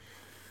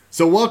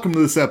So welcome to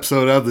this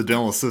episode of the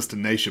Dental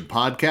Assistant Nation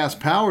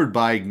podcast powered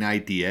by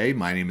Ignite DA.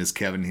 My name is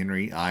Kevin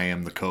Henry. I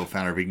am the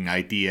co-founder of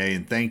Ignite DA,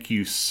 and thank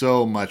you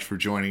so much for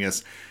joining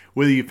us.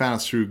 Whether you found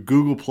us through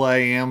Google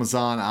Play,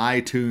 Amazon,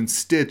 iTunes,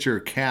 Stitcher,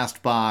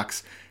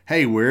 CastBox,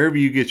 hey, wherever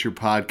you get your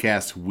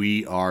podcasts,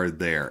 we are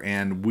there.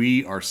 And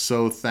we are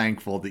so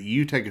thankful that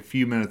you take a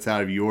few minutes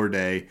out of your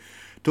day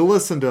to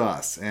listen to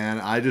us.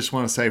 And I just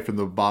want to say from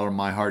the bottom of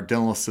my heart,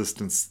 dental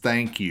assistants,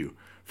 thank you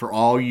for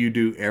all you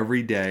do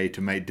every day to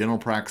make dental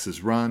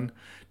practices run,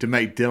 to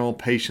make dental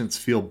patients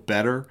feel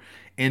better,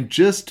 and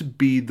just to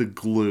be the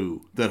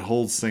glue that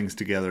holds things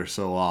together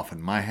so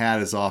often. My hat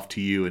is off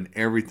to you and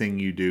everything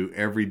you do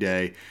every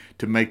day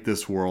to make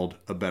this world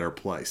a better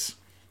place.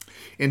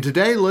 And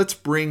today, let's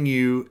bring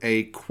you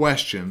a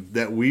question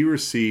that we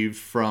received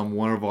from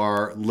one of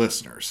our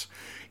listeners.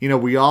 You know,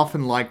 we love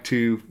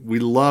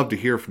to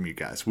hear from you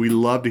guys. We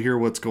love to hear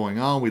what's going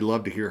on. We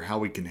love to hear how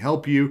we can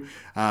help you.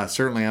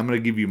 Certainly, I'm going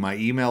to give you my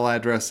email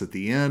address at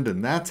the end.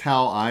 And that's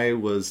how I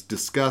was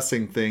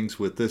discussing things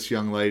with this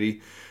young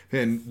lady.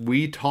 And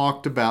we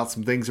talked about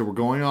some things that were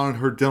going on in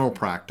her dental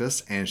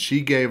practice. And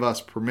she gave us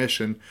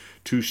permission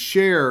to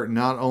share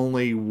not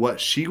only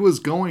what she was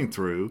going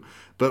through,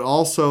 but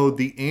also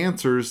the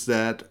answers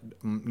that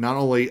not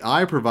only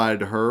I provided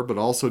to her, but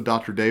also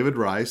Dr. David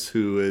Rice,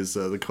 who is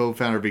the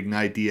co-founder of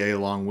Ignite DA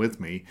along with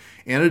me,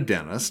 and a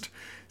dentist.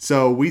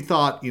 So we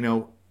thought,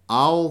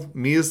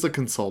 me as the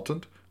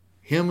consultant,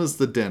 him as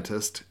the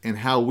dentist, and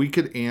how we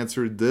could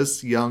answer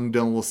this young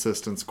dental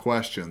assistant's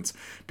questions,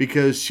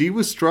 because she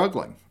was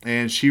struggling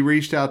and she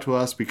reached out to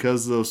us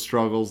because of those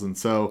struggles. And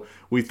so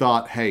we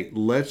thought, hey,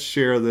 let's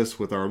share this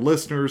with our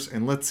listeners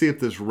and let's see if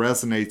this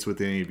resonates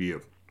with any of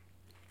you.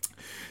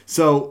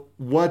 So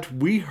what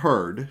we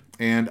heard,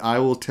 and I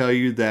will tell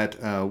you that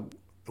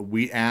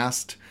we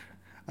asked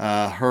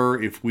her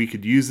if we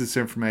could use this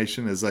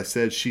information. As I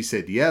said, she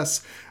said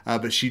yes,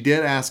 but she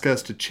did ask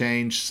us to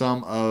change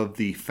some of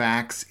the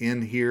facts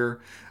in here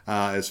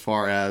as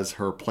far as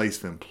her place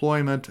of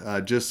employment,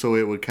 just so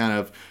it would kind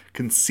of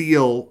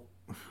conceal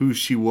who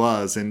she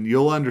was, and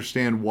you'll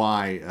understand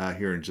why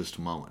here in just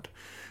a moment.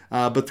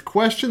 But the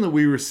question that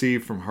we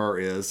received from her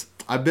is,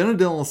 I've been a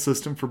dental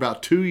assistant for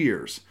about 2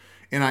 years,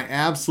 and I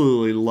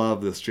absolutely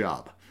love this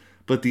job.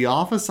 But the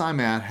office I'm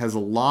at has a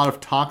lot of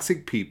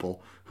toxic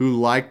people who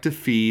like to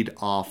feed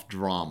off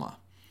drama.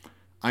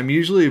 I'm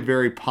usually a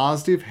very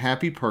positive,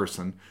 happy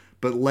person,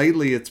 but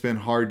lately it's been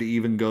hard to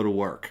even go to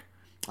work.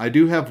 I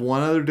do have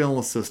one other dental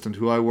assistant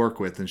who I work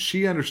with, and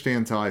she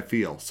understands how I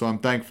feel, so I'm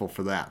thankful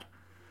for that.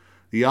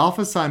 The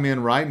office I'm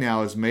in right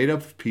now is made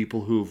up of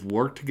people who have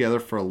worked together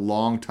for a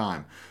long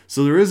time,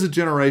 so there is a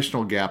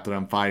generational gap that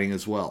I'm fighting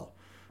as well.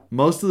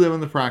 Most of them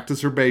in the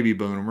practice are baby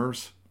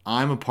boomers.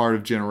 I'm a part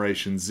of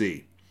Generation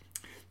Z.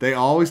 They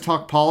always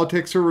talk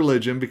politics or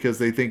religion because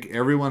they think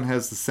everyone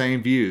has the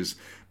same views,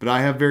 but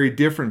I have very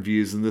different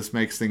views, and this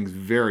makes things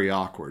very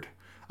awkward.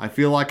 I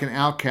feel like an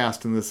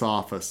outcast in this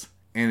office,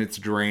 and it's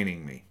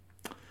draining me.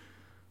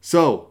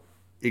 So,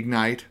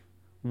 Ignite,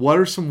 what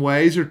are some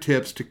ways or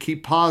tips to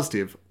keep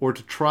positive or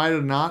to try to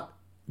not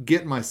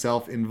get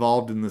myself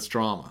involved in this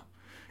drama?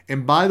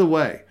 And by the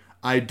way,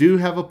 I do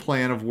have a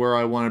plan of where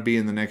I want to be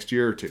in the next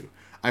year or two.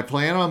 I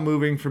plan on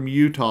moving from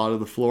Utah to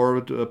the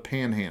Florida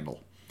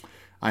Panhandle.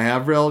 I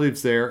have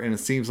relatives there, and it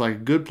seems like a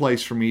good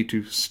place for me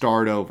to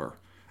start over.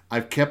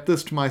 I've kept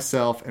this to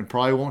myself and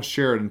probably won't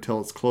share it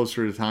until it's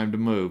closer to time to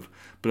move,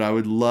 but I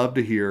would love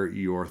to hear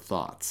your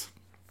thoughts.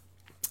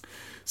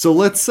 So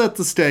let's set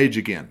the stage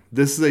again.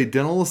 This is a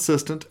dental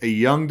assistant, a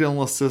young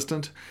dental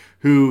assistant,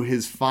 who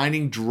is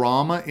finding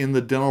drama in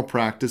the dental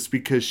practice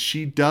because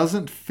she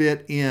doesn't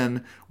fit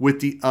in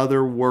with the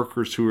other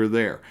workers who are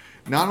there.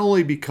 Not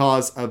only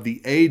because of the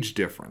age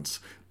difference,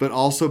 but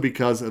also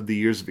because of the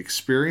years of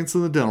experience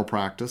in the dental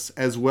practice,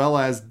 as well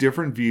as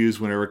different views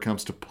whenever it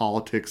comes to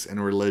politics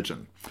and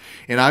religion.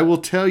 And I will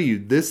tell you,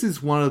 this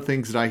is one of the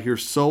things that I hear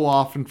so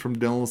often from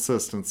dental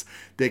assistants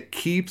that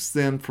keeps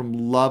them from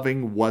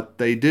loving what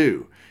they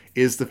do,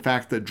 is the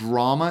fact that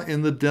drama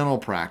in the dental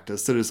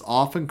practice that is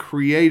often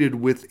created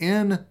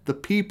within the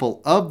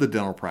people of the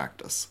dental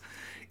practice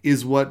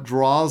is what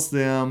draws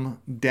them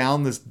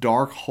down this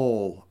dark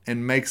hole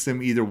and makes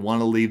them either want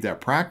to leave that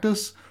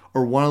practice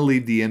or want to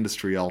leave the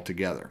industry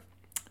altogether.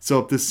 So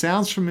if this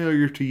sounds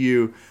familiar to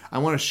you, I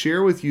want to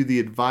share with you the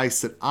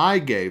advice that I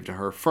gave to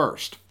her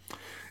first.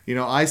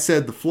 I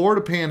said the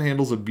Florida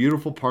Panhandle is a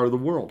beautiful part of the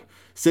world.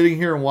 Sitting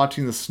here and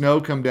watching the snow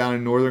come down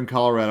in northern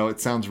Colorado, it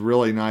sounds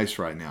really nice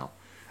right now.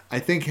 I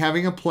think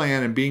having a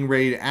plan and being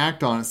ready to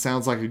act on it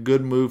sounds like a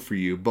good move for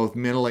you, both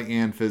mentally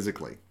and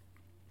physically.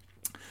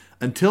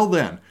 Until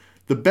then,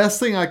 the best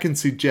thing I can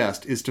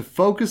suggest is to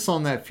focus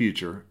on that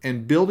future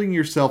and building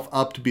yourself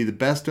up to be the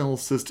best dental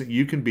assistant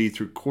you can be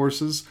through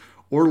courses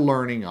or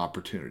learning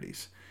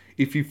opportunities.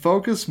 If you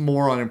focus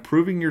more on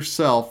improving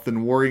yourself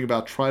than worrying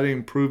about trying to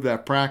improve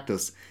that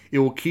practice, it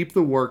will keep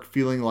the work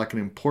feeling like an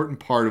important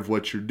part of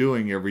what you're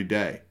doing every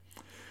day.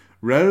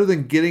 Rather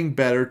than getting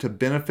better to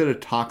benefit a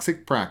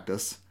toxic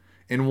practice,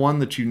 and one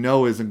that you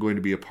know isn't going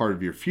to be a part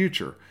of your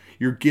future,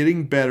 You're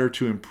getting better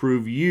to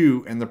improve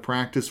you and the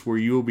practice where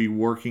you will be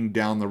working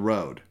down the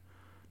road.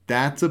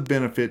 That's a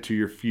benefit to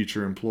your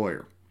future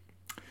employer.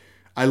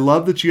 I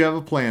love that you have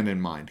a plan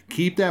in mind.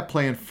 Keep that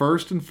plan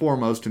first and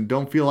foremost and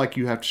don't feel like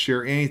you have to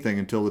share anything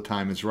until the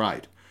time is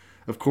right.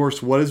 Of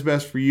course, what is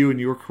best for you and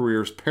your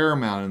career is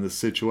paramount in this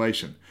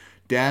situation.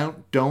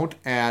 Don't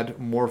add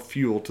more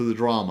fuel to the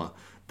drama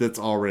that's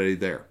already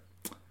there.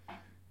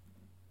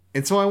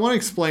 And so I want to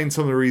explain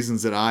some of the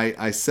reasons that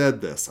I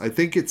said this. I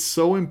think it's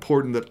so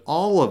important that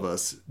all of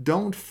us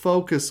don't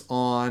focus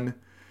on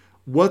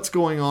what's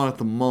going on at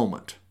the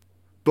moment,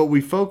 but we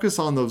focus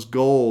on those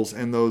goals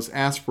and those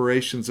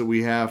aspirations that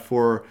we have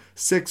for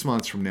 6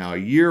 months from now, a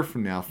year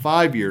from now,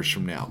 5 years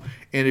from now.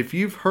 And if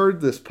you've heard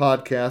this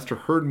podcast or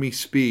heard me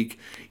speak,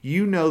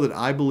 you know that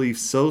I believe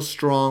so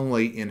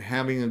strongly in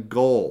having a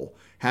goal,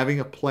 having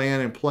a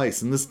plan in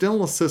place. And this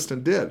dental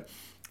assistant did.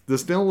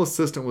 This dental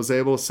assistant was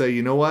able to say,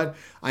 you know what?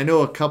 I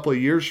know a couple of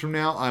years from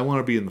now, I want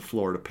to be in the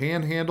Florida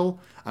Panhandle.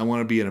 I want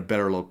to be in a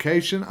better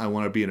location. I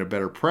want to be in a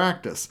better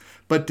practice.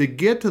 But to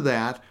get to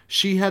that,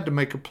 she had to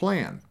make a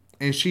plan.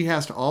 And she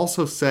has to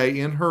also say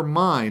in her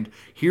mind,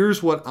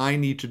 here's what I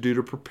need to do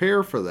to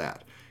prepare for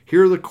that.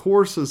 Here are the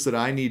courses that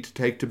I need to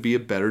take to be a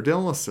better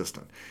dental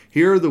assistant.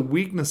 Here are the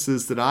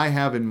weaknesses that I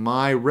have in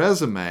my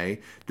resume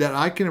that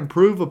I can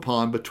improve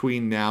upon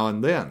between now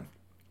and then.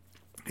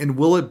 And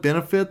will it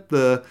benefit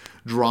the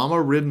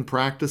drama-ridden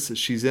practice that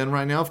she's in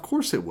right now? Of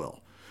course it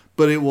will.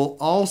 But it will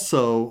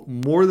also,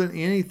 more than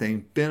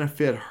anything,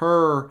 benefit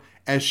her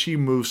as she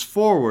moves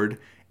forward.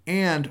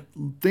 And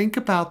think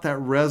about that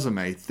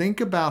resume. Think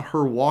about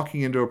her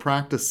walking into a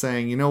practice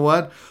saying, you know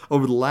what?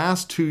 Over the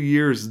last 2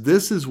 years,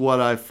 this is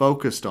what I've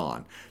focused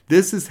on.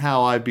 This is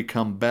how I've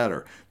become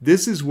better.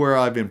 This is where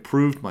I've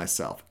improved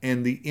myself.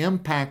 And the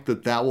impact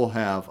that that will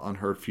have on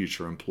her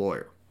future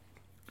employer.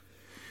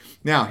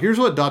 Now, here's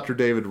what Dr.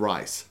 David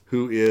Rice,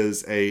 who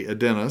is a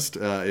dentist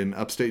in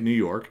upstate New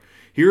York,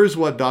 here's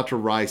what Dr.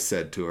 Rice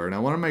said to her. And I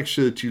want to make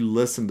sure that you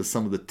listen to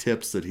some of the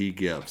tips that he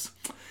gives.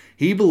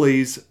 He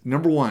believes,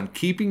 number one,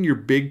 keeping your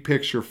big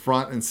picture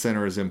front and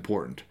center is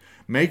important.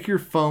 Make your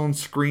phone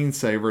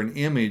screensaver an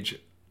image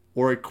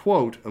or a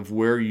quote of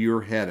where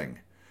you're heading.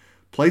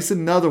 Place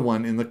another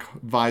one in the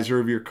visor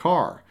of your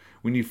car.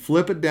 When you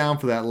flip it down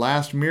for that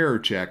last mirror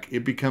check,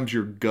 it becomes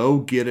your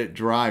go-get-it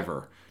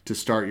driver to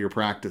start your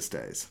practice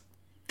days.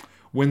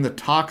 When the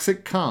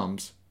toxic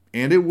comes,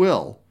 and it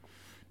will,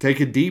 take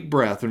a deep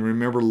breath and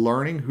remember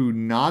learning who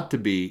not to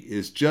be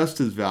is just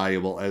as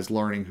valuable as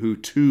learning who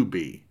to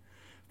be.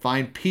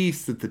 Find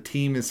peace that the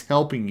team is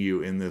helping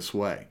you in this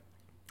way.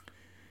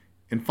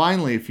 And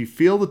finally, if you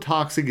feel the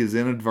toxic is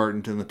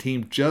inadvertent and the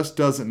team just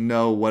doesn't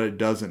know what it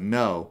doesn't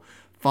know,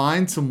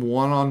 find some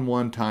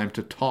one-on-one time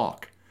to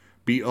talk.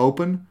 Be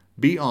open,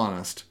 be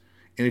honest,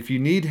 and if you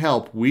need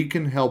help, we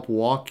can help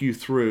walk you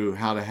through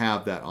how to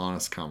have that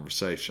honest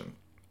conversation.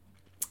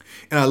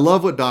 And I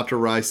love what Dr.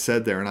 Rice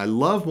said there, and I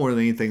love more than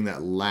anything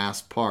that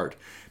last part,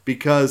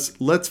 because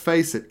let's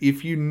face it,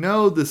 if you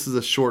know this is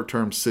a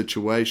short-term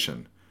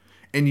situation,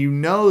 and you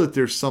know that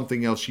there's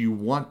something else you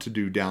want to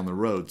do down the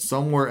road,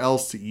 somewhere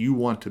else that you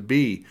want to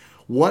be,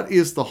 what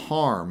is the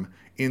harm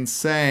in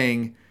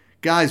saying,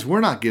 guys, we're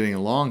not getting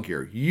along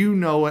here. You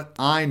know it,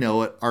 I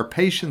know it, our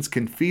patients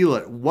can feel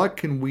it. What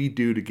can we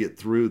do to get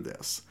through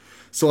this?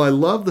 So I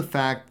love the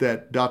fact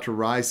that Dr.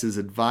 Rice is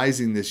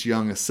advising this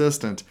young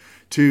assistant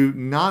to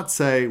not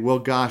say, well,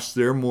 gosh,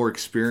 they're more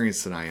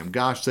experienced than I am.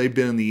 Gosh, they've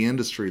been in the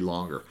industry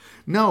longer.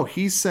 No,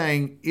 he's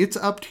saying it's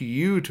up to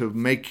you to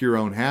make your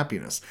own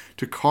happiness,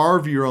 to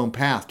carve your own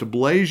path, to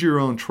blaze your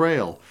own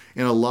trail.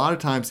 And a lot of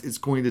times it's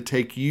going to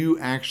take you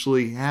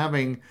actually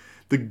having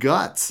the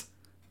guts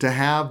to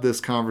have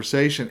this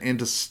conversation and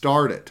to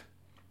start it.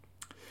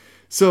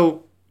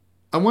 So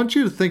I want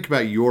you to think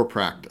about your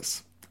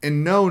practice.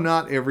 And no,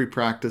 not every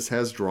practice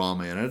has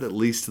drama in it, at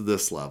least to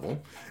this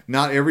level.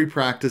 Not every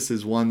practice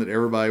is one that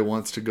everybody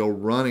wants to go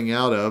running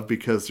out of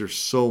because there's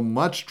so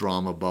much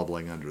drama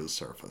bubbling under the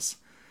surface.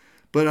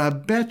 But I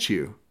bet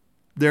you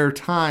there are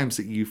times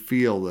that you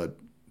feel the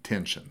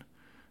tension.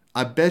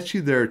 I bet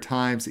you there are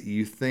times that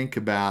you think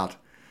about,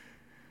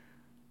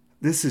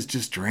 this is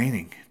just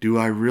draining. Do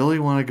I really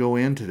want to go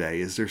in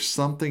today? Is there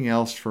something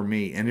else for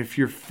me? And if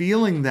you're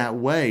feeling that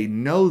way,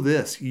 know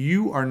this,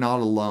 you are not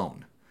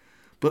alone.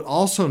 But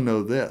also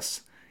know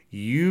this,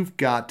 you've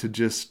got to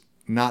just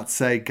not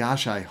say,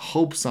 gosh, I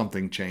hope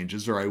something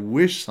changes or I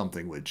wish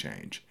something would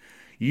change.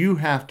 You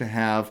have to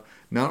have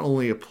not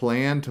only a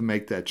plan to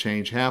make that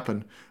change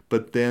happen,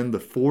 but then the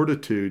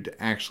fortitude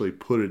to actually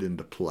put it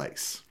into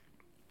place.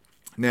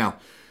 Now,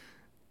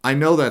 I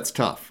know that's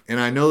tough, and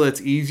I know that's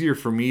easier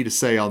for me to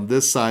say on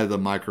this side of the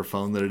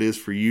microphone than it is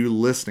for you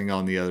listening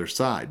on the other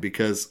side,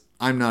 because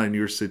I'm not in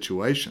your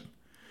situation.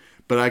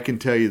 But I can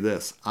tell you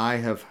this, I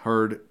have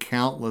heard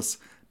countless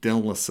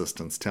dental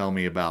assistants tell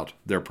me about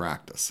their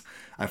practice.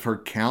 I've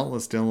heard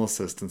countless dental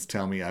assistants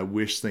tell me, I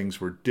wish things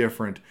were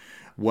different.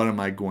 What am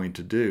I going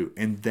to do?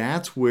 And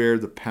that's where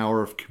the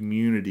power of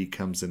community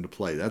comes into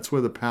play. That's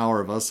where the power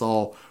of us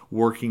all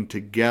working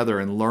together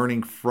and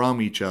learning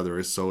from each other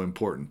is so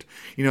important.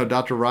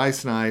 Dr.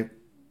 Rice and I,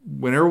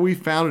 whenever we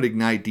founded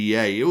Ignite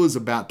DA, it was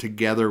about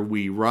together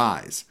we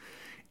rise.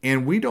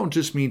 And we don't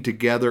just mean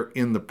together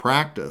in the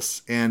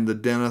practice and the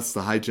dentist,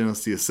 the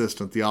hygienist, the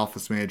assistant, the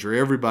office manager,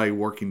 everybody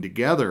working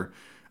together.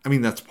 I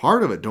mean, that's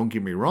part of it, don't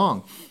get me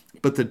wrong.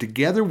 But the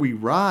Together We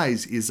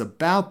Rise is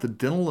about the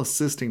dental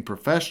assisting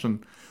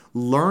profession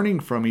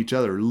learning from each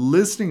other,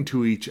 listening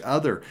to each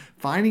other,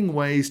 finding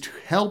ways to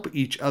help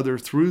each other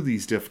through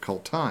these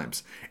difficult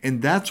times.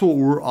 And that's what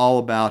we're all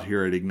about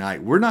here at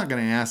Ignite. We're not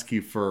going to ask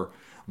you for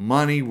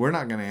money. We're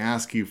not going to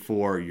ask you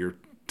for your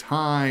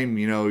time,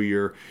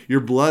 your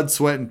blood,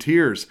 sweat, and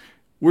tears.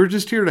 We're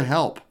just here to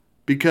help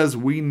because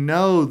we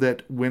know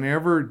that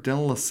whenever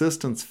dental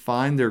assistants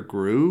find their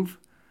groove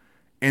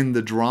and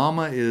the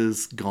drama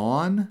is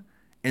gone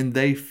and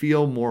they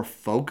feel more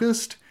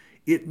focused,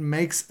 it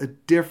makes a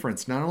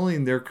difference, not only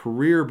in their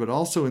career, but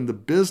also in the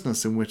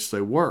business in which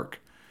they work.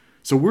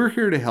 So we're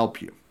here to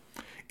help you.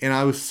 And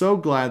I was so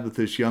glad that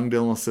this young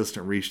dental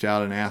assistant reached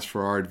out and asked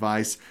for our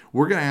advice.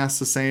 We're going to ask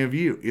the same of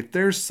you. If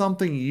there's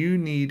something you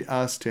need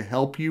us to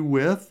help you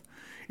with,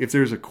 if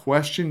there's a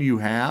question you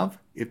have,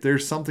 if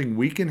there's something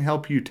we can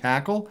help you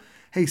tackle,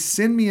 hey,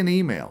 send me an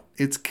email.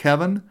 It's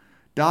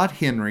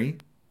kevin.henry,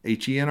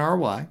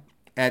 Henry,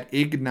 at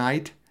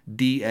igniteda.net.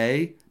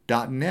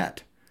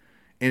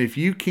 And if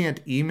you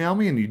can't email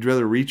me and you'd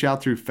rather reach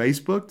out through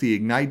Facebook, the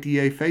Ignite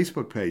DA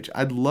Facebook page,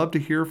 I'd love to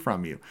hear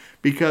from you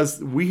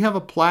because we have a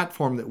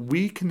platform that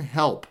we can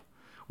help.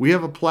 We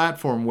have a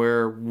platform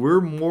where we're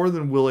more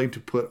than willing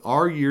to put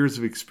our years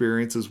of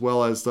experience as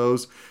well as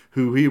those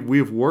who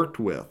we've worked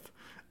with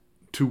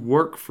to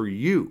work for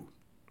you.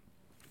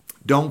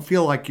 Don't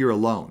feel like you're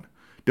alone.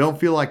 Don't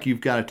feel like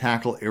you've got to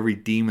tackle every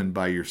demon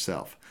by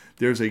yourself.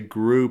 There's a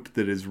group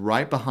that is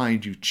right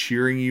behind you,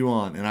 cheering you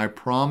on. And I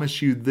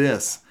promise you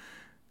this,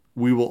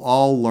 we will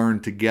all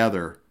learn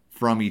together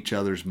from each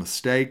other's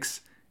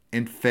mistakes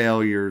and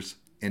failures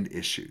and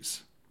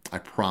issues. I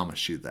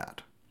promise you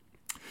that.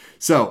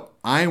 So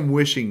I am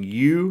wishing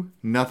you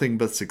nothing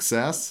but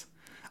success.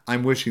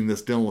 I'm wishing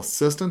this dental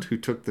assistant who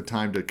took the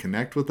time to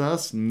connect with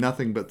us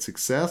nothing but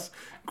success.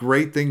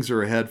 Great things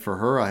are ahead for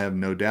her, I have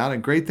no doubt,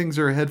 and great things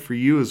are ahead for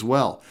you as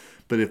well.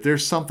 But if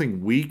there's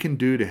something we can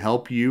do to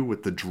help you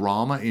with the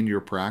drama in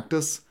your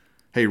practice,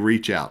 hey,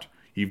 reach out.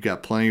 You've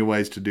got plenty of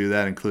ways to do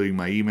that, including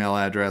my email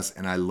address,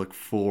 and I look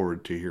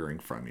forward to hearing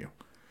from you.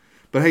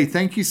 But hey,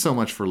 thank you so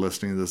much for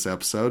listening to this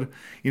episode.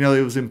 It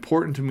was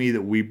important to me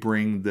that we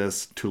bring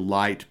this to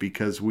light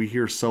because we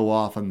hear so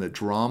often that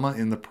drama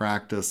in the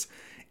practice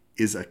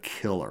is a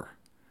killer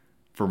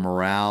for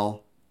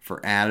morale,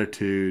 for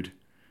attitude,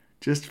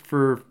 just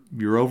for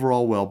your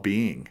overall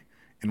well-being.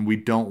 And we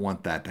don't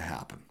want that to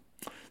happen.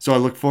 So I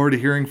look forward to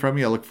hearing from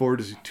you. I look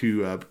forward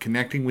to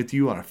connecting with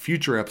you on a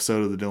future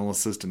episode of the Dental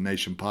Assistant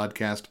Nation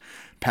podcast,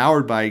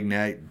 powered by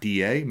Ignite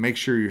DA. Make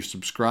sure you're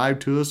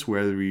subscribed to us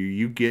wherever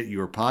you get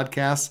your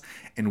podcasts,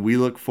 and we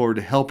look forward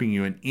to helping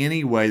you in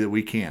any way that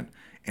we can.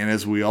 And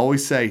as we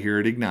always say here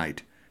at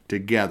Ignite,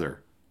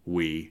 together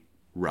we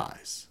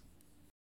rise.